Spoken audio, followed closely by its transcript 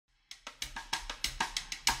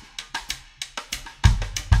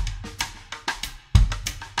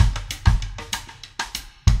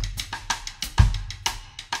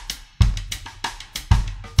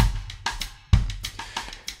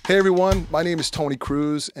Hey everyone, my name is Tony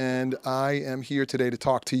Cruz, and I am here today to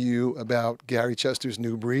talk to you about Gary Chester's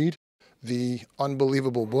New Breed, the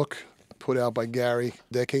unbelievable book put out by Gary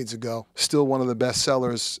decades ago. Still one of the best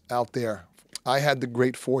sellers out there. I had the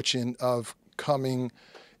great fortune of coming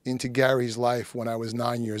into Gary's life when I was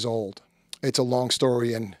 9 years old. It's a long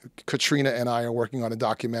story, and Katrina and I are working on a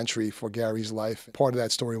documentary for Gary's life. Part of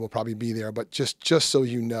that story will probably be there, but just so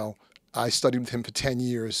you know, I studied with him for 10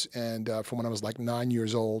 years, and from when I was like 9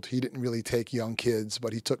 years old. He didn't really take young kids,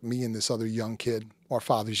 but he took me and this other young kid. Our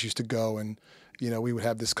fathers used to go, and we would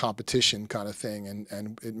have this competition kind of thing,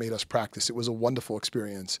 and it made us practice. It was a wonderful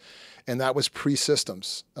experience, and that was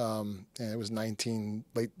pre-systems, and it was late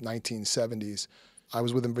 1970s. I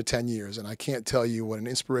was with him for 10 years, and I can't tell you what an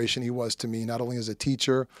inspiration he was to me, not only as a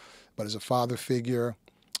teacher, but as a father figure.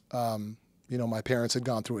 My parents had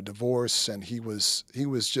gone through a divorce, and he was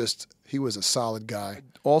a solid guy.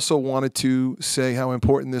 Also wanted to say how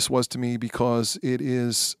important this was to me because it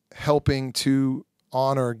is helping to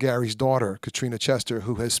honor Gary's daughter, Katrina Chester,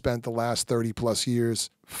 who has spent the last 30 plus years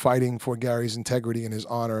fighting for Gary's integrity and his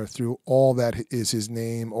honor through all that is his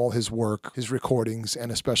name, all his work, his recordings,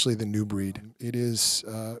 and especially the New Breed. It is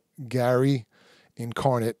Gary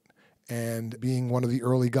incarnate, and being one of the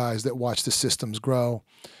early guys that watched the systems grow.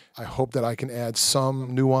 I hope that I can add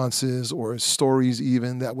some nuances or stories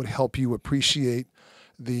even that would help you appreciate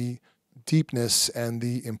the deepness and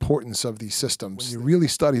the importance of these systems. When you really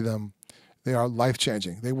study them, they are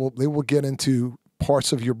life-changing. They will get into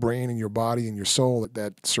parts of your brain and your body and your soul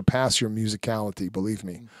that surpass your musicality, believe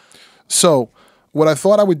me. So what I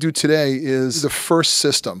thought I would do today is the first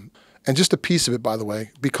system, and just a piece of it, by the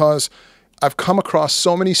way, because I've come across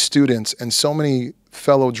so many students and so many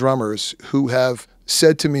fellow drummers who have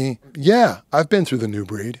said to me, yeah, I've been through the New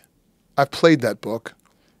Breed. I've played that book.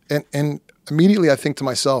 And immediately I think to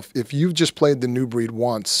myself, if you've just played the New Breed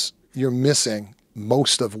once, you're missing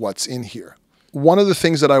most of what's in here. One of the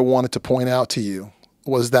things that I wanted to point out to you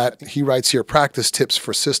was that he writes here, practice tips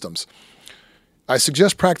for systems. I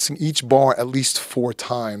suggest practicing each bar at least 4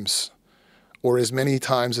 times, or as many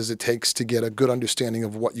times as it takes to get a good understanding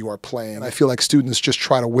of what you are playing. And I feel like students just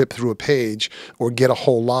try to whip through a page or get a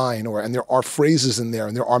whole line, and there are phrases in there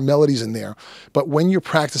and there are melodies in there. But when you're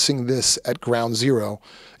practicing this at ground zero,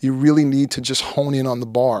 you really need to just hone in on the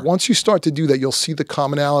bar. Once you start to do that, you'll see the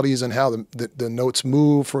commonalities and how the notes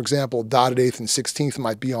move. For example, dotted eighth and 16th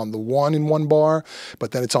might be on the 1 in one bar,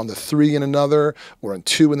 but then it's on the 3 in another, or on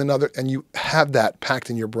 2 in another, and you have that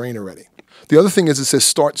packed in your brain already. The other thing is it says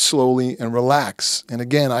start slowly and relax. And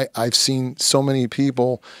again, I've seen so many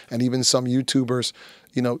people and even some YouTubers,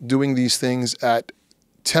 doing these things at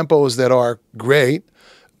tempos that are great,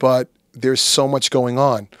 but there's so much going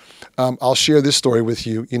on. I'll share this story with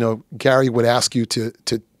you. Gary would ask you to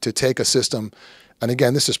take a system. And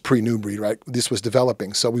again, this is pre-New Breed, right? This was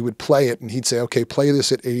developing. So we would play it, and he'd say, okay, play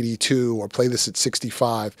this at 82 or play this at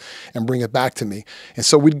 65 and bring it back to me. And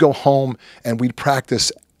so we'd go home and we'd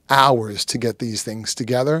practice hours to get these things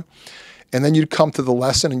together. And then you'd come to the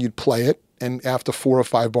lesson and you'd play it. And after 4 or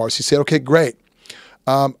 5 bars, he said, okay, great.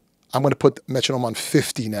 I'm going to put the metronome on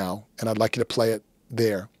 50 now, and I'd like you to play it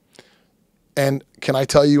there. And can I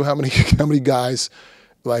tell you how many guys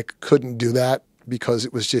couldn't do that because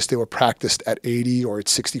it was just they were practiced at 80 or at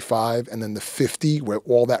 65, and then the 50 where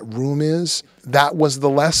all that room is, that was the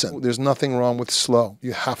lesson. There's nothing wrong with slow.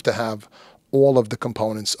 You have to have all of the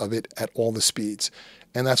components of it at all the speeds.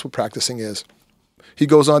 And that's what practicing is. He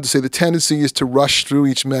goes on to say the tendency is to rush through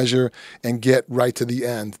each measure and get right to the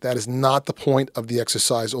end. That is not the point of the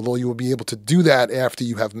exercise, although you will be able to do that after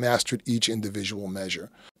you have mastered each individual measure.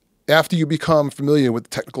 After you become familiar with the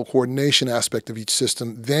technical coordination aspect of each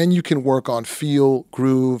system, then you can work on feel,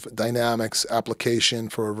 groove, dynamics, application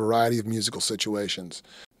for a variety of musical situations.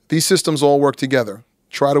 These systems all work together.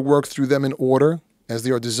 Try to work through them in order, as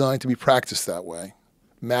they are designed to be practiced that way.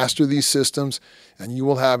 Master these systems, and you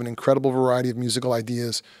will have an incredible variety of musical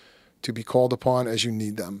ideas to be called upon as you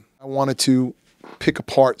need them. I wanted to pick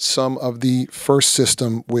apart some of the first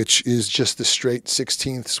system, which is just the straight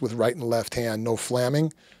 16ths with right and left hand, no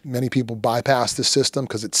flamming. Many people bypass this system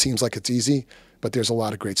because it seems like it's easy, but there's a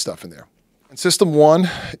lot of great stuff in there. And system 1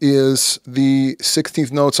 is the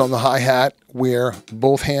 16th notes on the hi-hat, where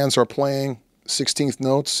both hands are playing 16th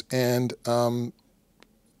notes, and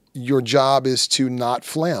your job is to not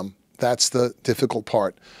flam. That's the difficult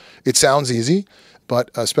part. It sounds easy,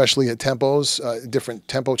 but especially at tempos, different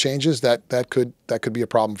tempo changes, that could be a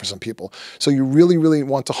problem for some people. So you really, really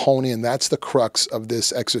want to hone in. That's the crux of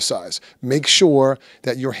this exercise. Make sure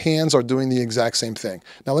that your hands are doing the exact same thing.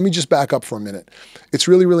 Now let me just back up for a minute. It's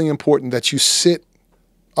really, really important that you sit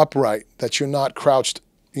upright, that you're not crouched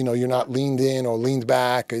you're not leaned in or leaned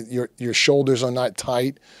back. Your shoulders are not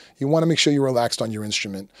tight. You want to make sure you're relaxed on your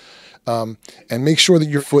instrument. And make sure that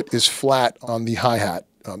your foot is flat on the hi-hat.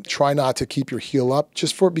 Try not to keep your heel up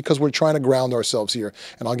because we're trying to ground ourselves here.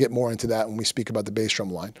 And I'll get more into that when we speak about the bass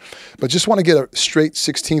drum line. But just want to get a straight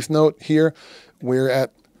 16th note here. We're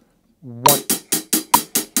at 1.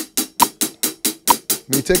 It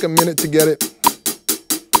may take a minute to get it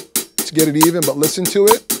even, but listen to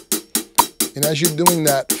it. And as you're doing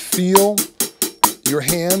that, feel your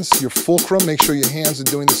hands, your fulcrum. Make sure your hands are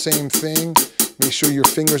doing the same thing. Make sure your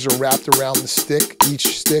fingers are wrapped around the stick.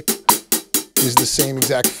 Each stick is the same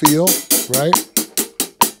exact feel, right?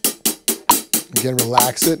 Again,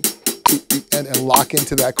 relax it and lock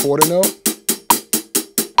into that quarter note.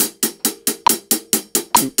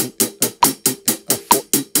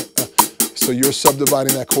 So you're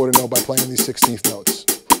subdividing that quarter note by playing these 16th notes,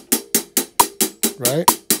 right?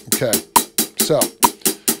 Okay, so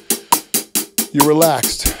you're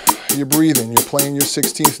relaxed. You're breathing, you're playing your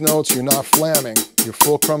 16th notes, you're not flamming. Your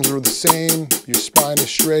fulcrums are the same, your spine is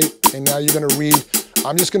straight, and now you're gonna read,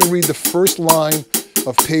 I'm just gonna read the first line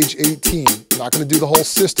of page 18. I'm not gonna do the whole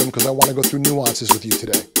system because I wanna go through nuances with you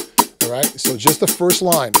today. All right, so just the first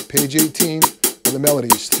line, page 18 of the melody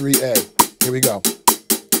is 3A. Here we go.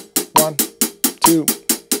 1, 2,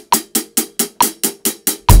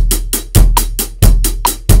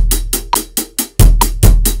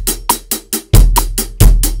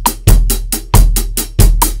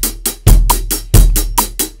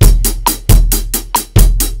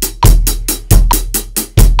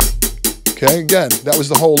 okay, again, that was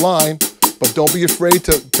the whole line, but don't be afraid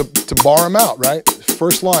to bar them out, right?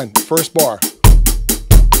 First line, first bar.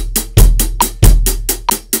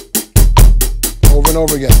 Over and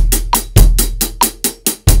over again.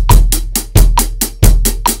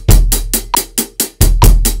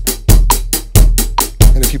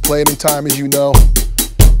 And if you play it in time, as you know,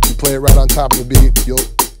 you play it right on top of the beat,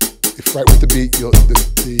 if right with the beat,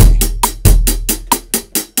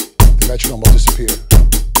 the metronome will disappear.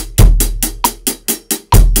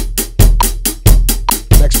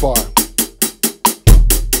 Next bar.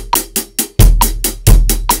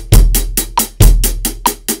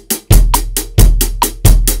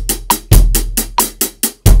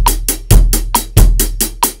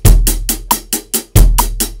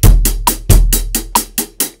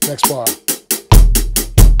 Next bar.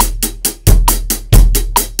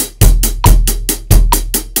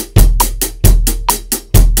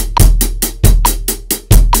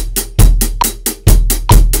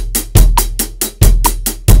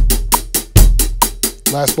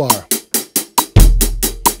 Last bar.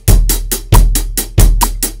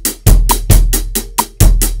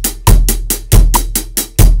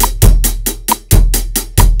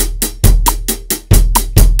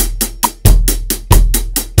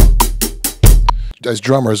 As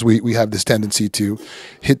drummers, we have this tendency to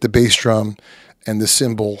hit the bass drum and the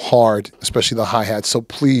cymbal hard, especially the hi-hat. So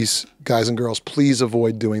please, guys and girls, please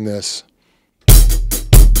avoid doing this.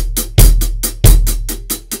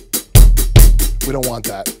 We don't want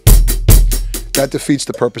that. That defeats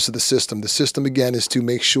the purpose of the system. The system, again, is to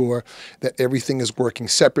make sure that everything is working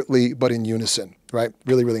separately but in unison, right?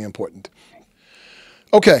 Really, really important.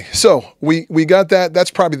 Okay, so we got that.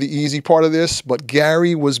 That's probably the easy part of this, but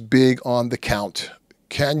Gary was big on the count.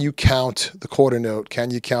 Can you count the quarter note?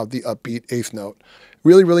 Can you count the upbeat 8th note?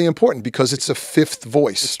 Really, really important because it's a 5th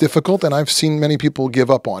voice. It's difficult, and I've seen many people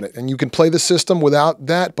give up on it. And you can play the system without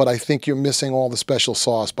that, but I think you're missing all the special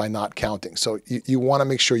sauce by not counting. So you want to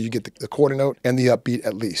make sure you get the quarter note and the upbeat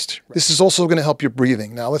at least. This is also going to help your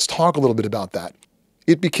breathing. Now, let's talk a little bit about that.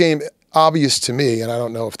 It became obvious to me, and I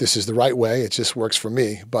don't know if this is the right way, it just works for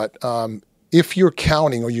me, but if you're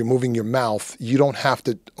counting or you're moving your mouth, you don't have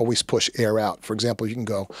to always push air out. For example, you can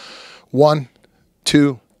go 1,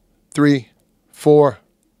 2, 3, 4.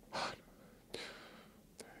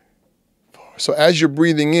 So as you're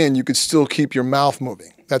breathing in, you could still keep your mouth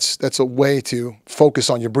moving. That's a way to focus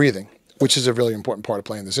on your breathing, which is a really important part of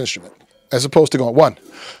playing this instrument. As opposed to going 1,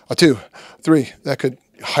 2, 3, that could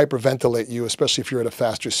hyperventilate you, especially if you're at a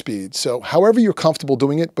faster speed. So however you're comfortable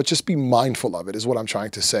doing it, but just be mindful of it is what I'm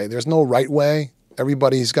trying to say. There's no right way.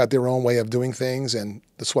 Everybody's got their own way of doing things, and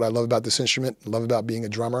that's what I love about this instrument, I love about being a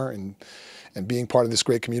drummer and being part of this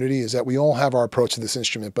great community, is that we all have our approach to this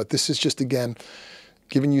instrument. But this is just, again,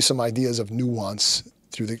 giving you some ideas of nuance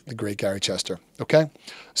through the great Gary Chester. Okay?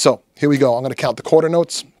 So here we go. I'm going to count the quarter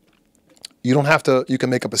notes. You don't have to, you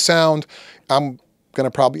can make up a sound. I'm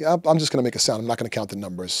just going to make a sound. I'm not going to count the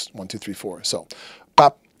numbers. 1, 2, 3, 4. So,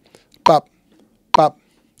 bop, bop, bop,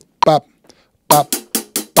 bop, bop,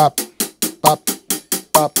 bop, bop,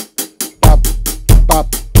 bop, bop,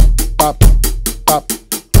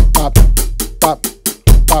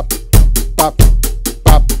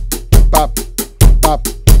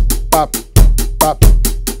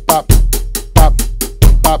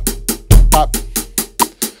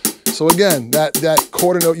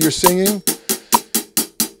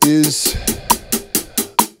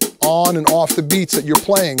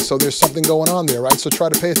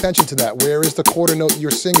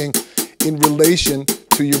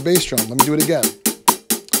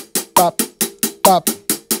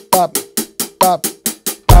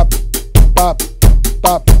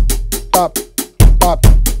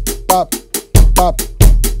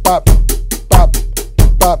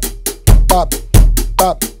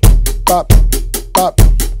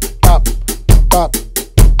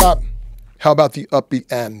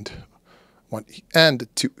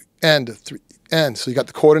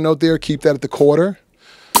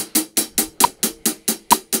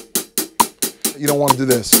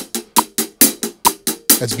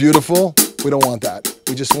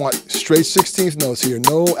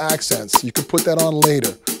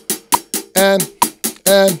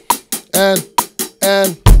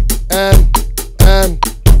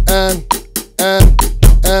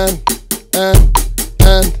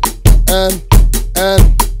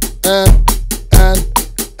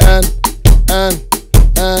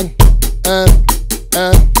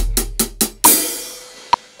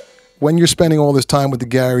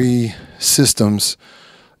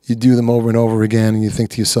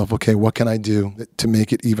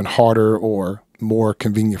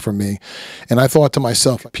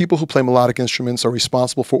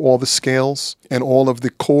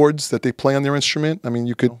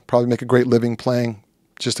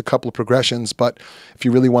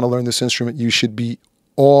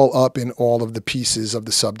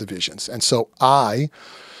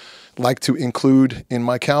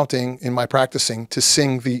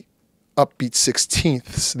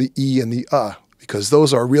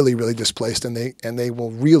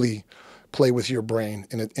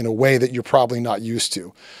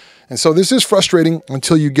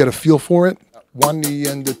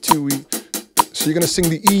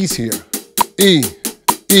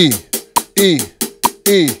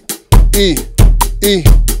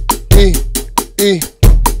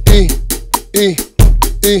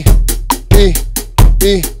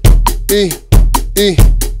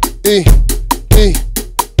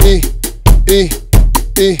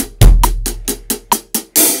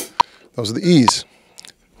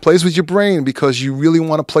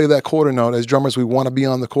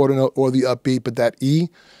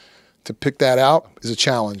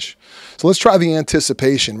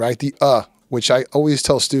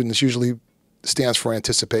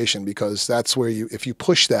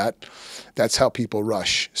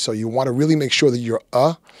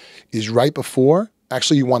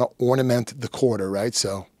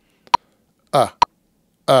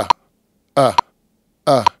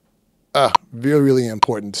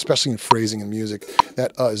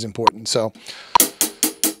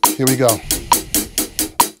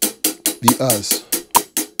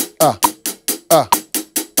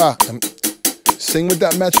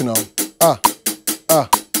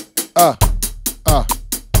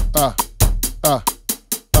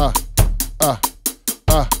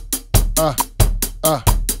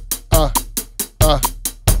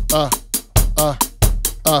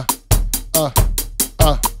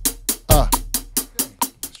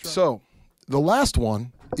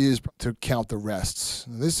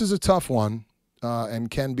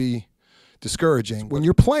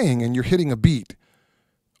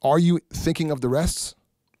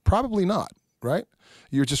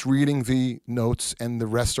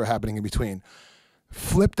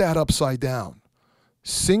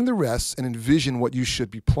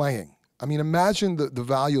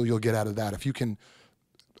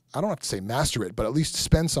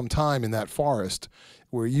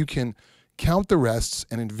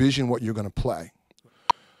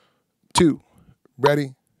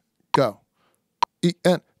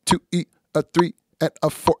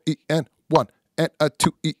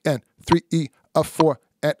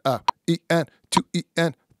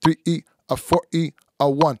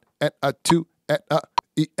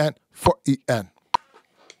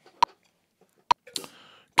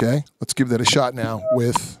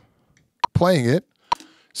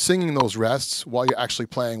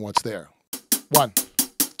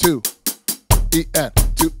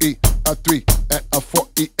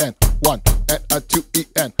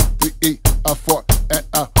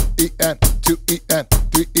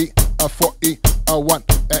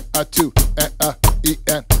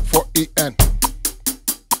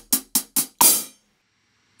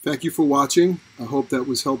 you for watching. I hope that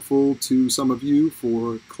was helpful to some of you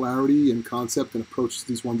for clarity and concept and approach to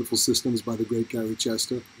these wonderful systems by the great Gary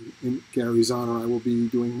Chester. In Gary's honor, I will be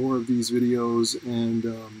doing more of these videos and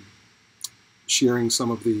sharing some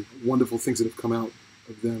of the wonderful things that have come out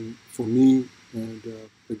of them for me, and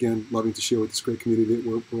again, loving to share with this great community that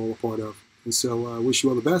we're all a part of. And so I wish you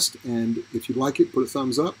all the best, and if you like it, put a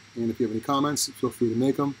thumbs up, and if you have any comments, feel free to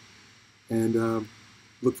make them, and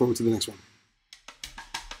look forward to the next one.